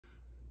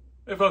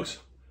Hey folks,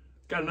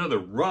 got another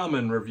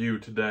ramen review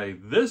today.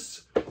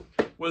 This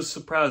was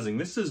surprising.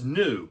 This is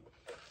new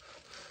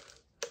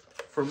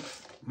from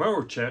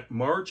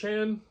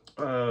Maruchan.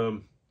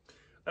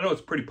 I know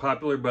it's pretty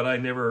popular, but I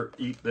never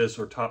eat this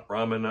or top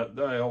ramen.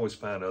 I always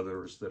find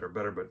others that are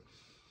better, but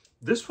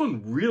this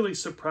one really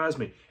surprised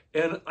me.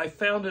 And I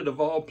found it,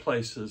 of all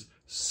places,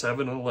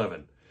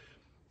 7-Eleven.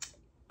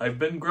 I've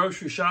been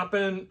grocery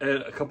shopping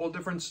at a couple of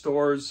different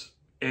stores,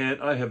 and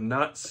I have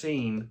not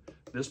seen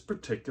this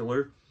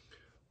particular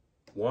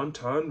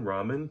wonton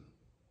ramen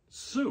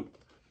soup.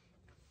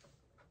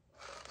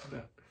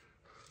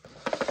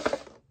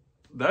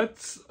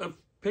 That's a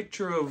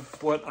picture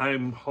of what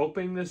I'm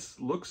hoping this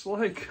looks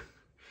like.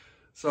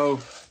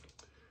 So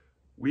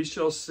we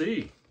shall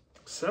see.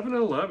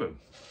 7-Eleven.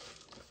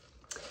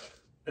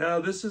 Now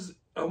this is,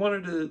 I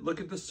wanted to look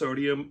at the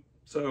sodium.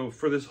 So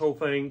for this whole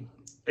thing,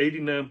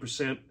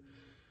 89%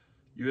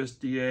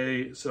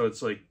 USDA. So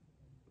it's like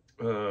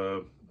a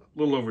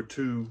little over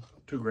two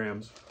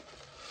grams.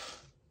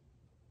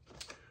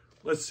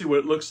 Let's see what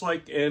it looks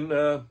like, and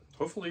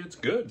hopefully it's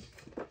good.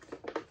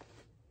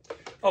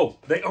 Oh,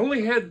 they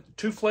only had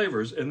 2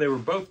 flavors, and they were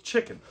both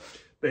chicken.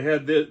 They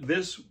had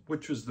this,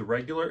 which was the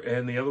regular,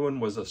 and the other one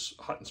was a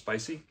hot and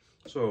spicy.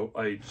 So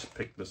I just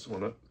picked this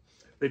one up.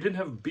 They didn't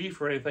have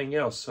beef or anything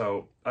else,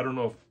 so I don't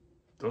know if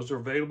those are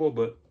available,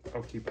 but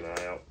I'll keep an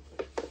eye out.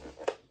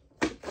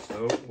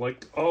 So,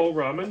 like all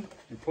ramen,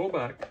 you pull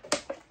back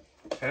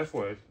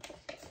halfway.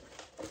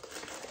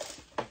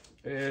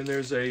 And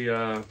there's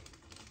a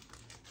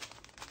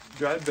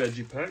dried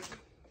veggie pack.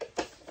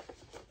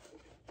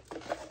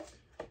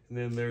 And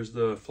then there's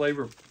the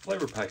flavor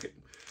packet.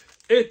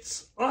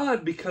 It's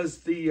odd because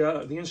the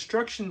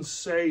instructions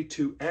say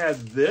to add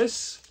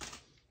this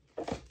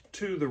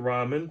to the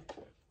ramen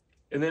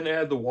and then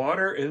add the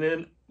water, and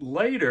then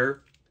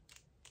later,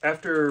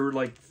 after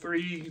like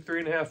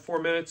 3.5,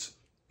 4 minutes,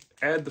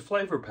 add the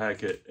flavor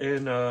packet.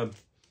 And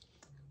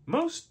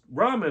most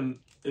ramen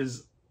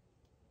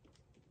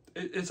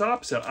it's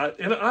opposite.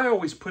 I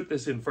always put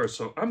this in first,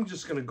 so I'm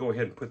just going to go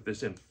ahead and put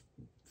this in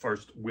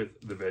first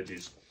with the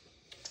veggies.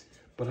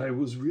 But I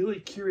was really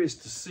curious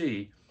to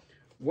see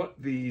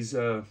what these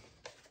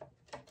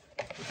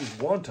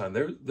wonton.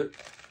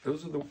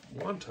 Those are the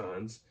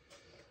wontons.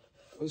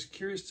 I was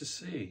curious to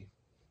see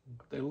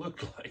what they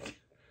looked like.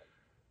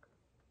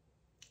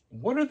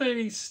 What are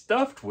they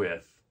stuffed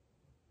with?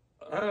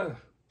 It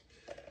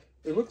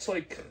looks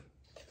like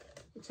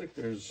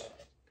there's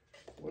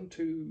 1,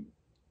 2,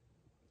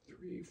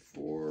 3,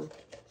 4,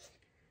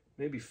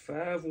 maybe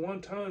 5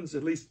 wontons,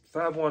 at least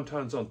 5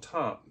 wontons on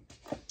top.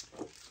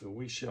 So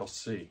we shall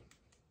see.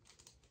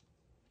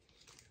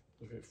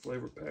 Okay,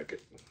 flavor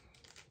packet.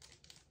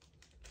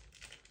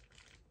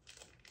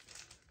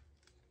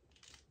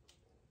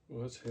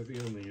 Well, that's heavy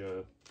on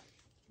the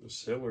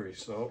celery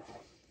salt.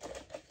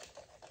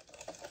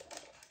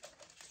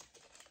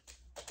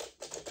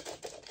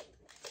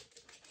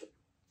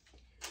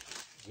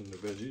 And the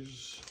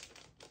veggies.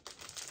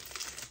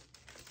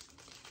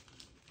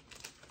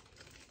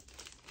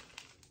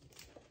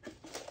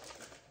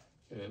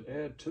 And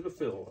add to the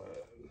fill line.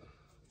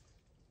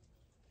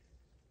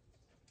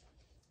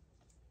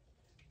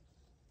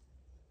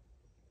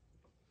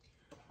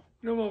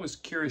 You know, I'm always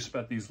curious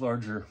about these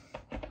larger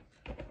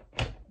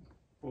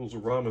bowls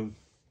of ramen.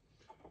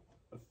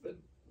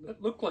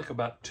 That looked like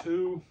about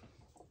two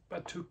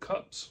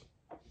cups.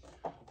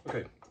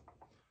 Okay,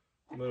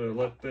 I'm gonna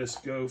let this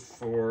go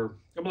for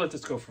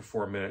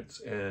 4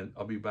 minutes, and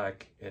I'll be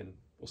back and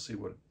we'll see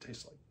what it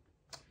tastes like.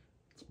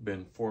 It's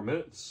been 4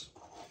 minutes.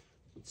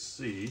 Let's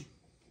see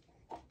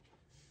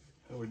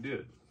how we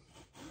did.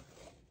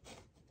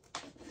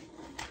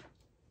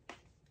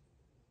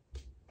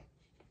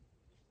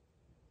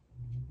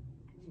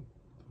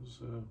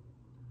 Those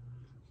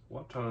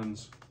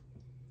wontons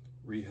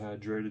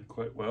rehydrated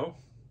quite well.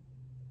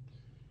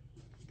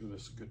 Give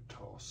this a good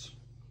toss.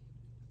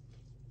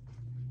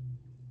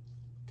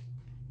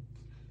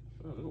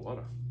 Oh, there's a lot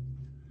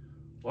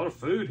of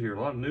food here,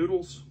 a lot of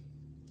noodles.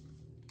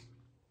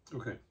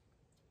 Okay,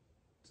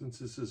 since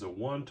this is a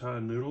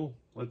wonton noodle,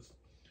 let's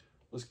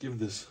give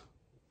this,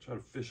 try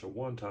to fish a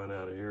wonton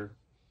out of here.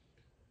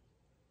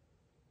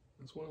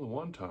 It's one of the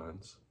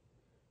wontons.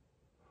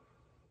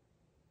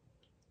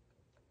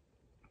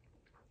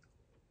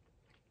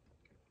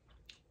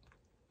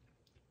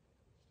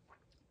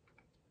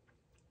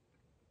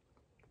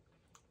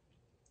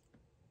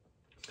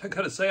 I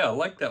gotta say, I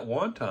like that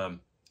wonton.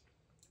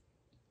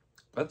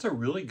 That's a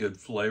really good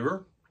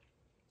flavor.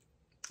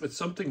 It's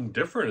something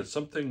different. It's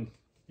something,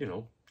 you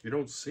know, you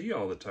don't see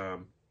all the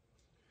time.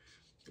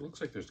 It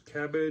looks like there's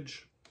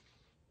cabbage.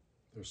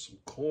 There's some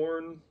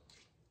corn.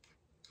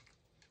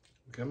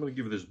 Okay, I'm gonna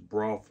give this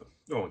broth.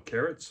 Oh, and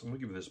carrots. I'm gonna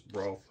give this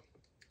broth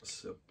a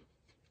sip.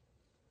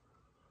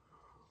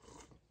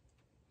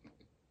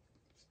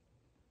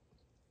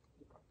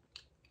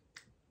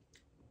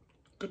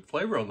 Good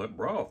flavor on that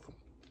broth.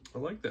 I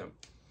like that.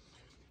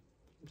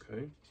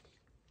 Okay.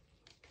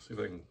 See if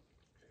I can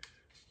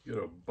get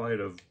a bite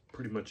of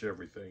pretty much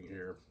everything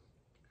here.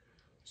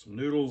 Some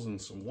noodles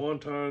and some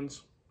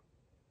wontons.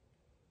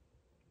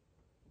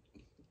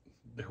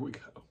 There we go.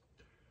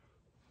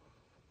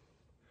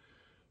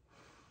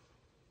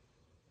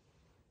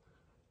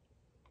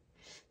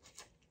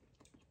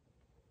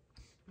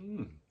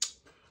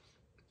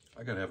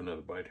 I gotta have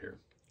another bite here.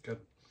 Got a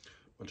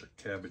bunch of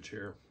cabbage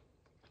here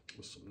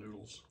with some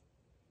noodles.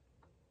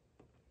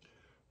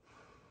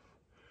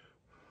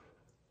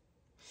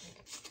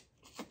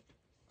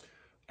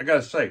 I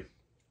gotta say,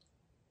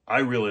 I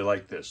really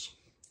like this.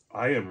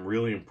 I am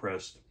really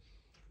impressed.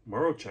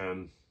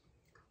 Maruchan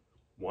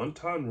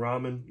Wonton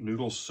Ramen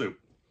Noodle Soup.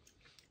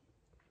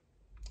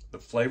 The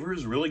flavor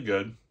is really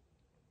good,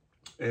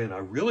 and I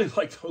really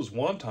like those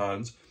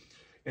wontons.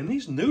 And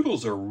these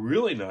noodles are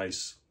really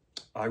nice.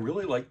 I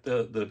really like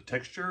the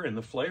texture and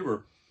the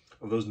flavor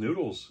of those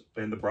noodles,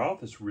 and the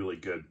broth is really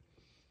good.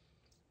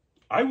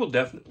 I will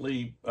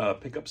definitely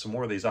pick up some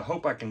more of these. I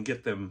hope I can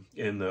get them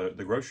in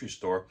the grocery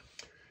store.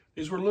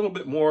 These were a little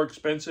bit more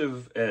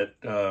expensive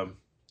at the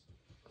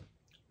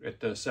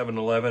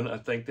 7-Eleven. I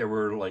think they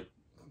were like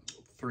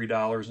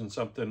 $3 and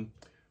something.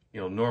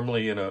 You know,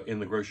 normally in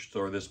the grocery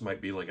store, this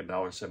might be like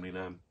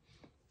 $1.79.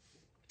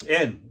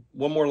 And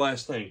one more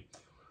last thing.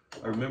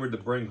 I remembered to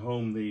bring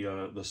home the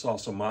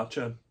salsa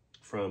matcha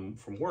from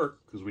work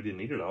because we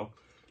didn't eat it all.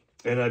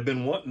 And I've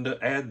been wanting to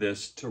add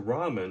this to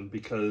ramen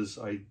because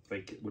I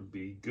think it would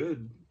be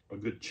good, a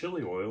good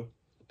chili oil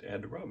to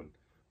add to ramen.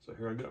 So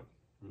here I go.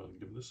 I'm going to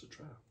give this a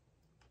try.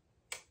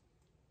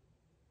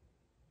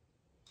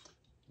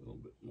 A little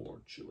bit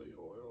more chili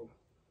oil.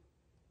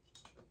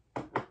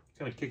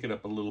 Kind of kick it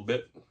up a little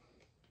bit.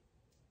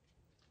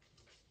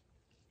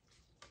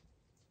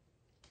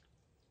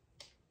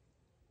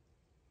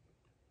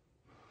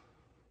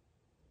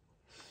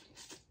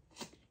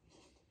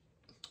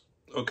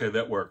 Okay,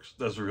 that works.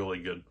 That's really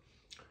good.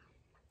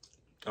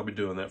 I'll be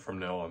doing that from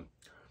now on.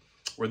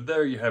 Well,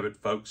 there you have it,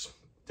 folks.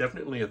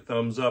 Definitely a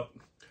thumbs up.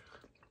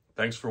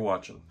 Thanks for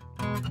watching.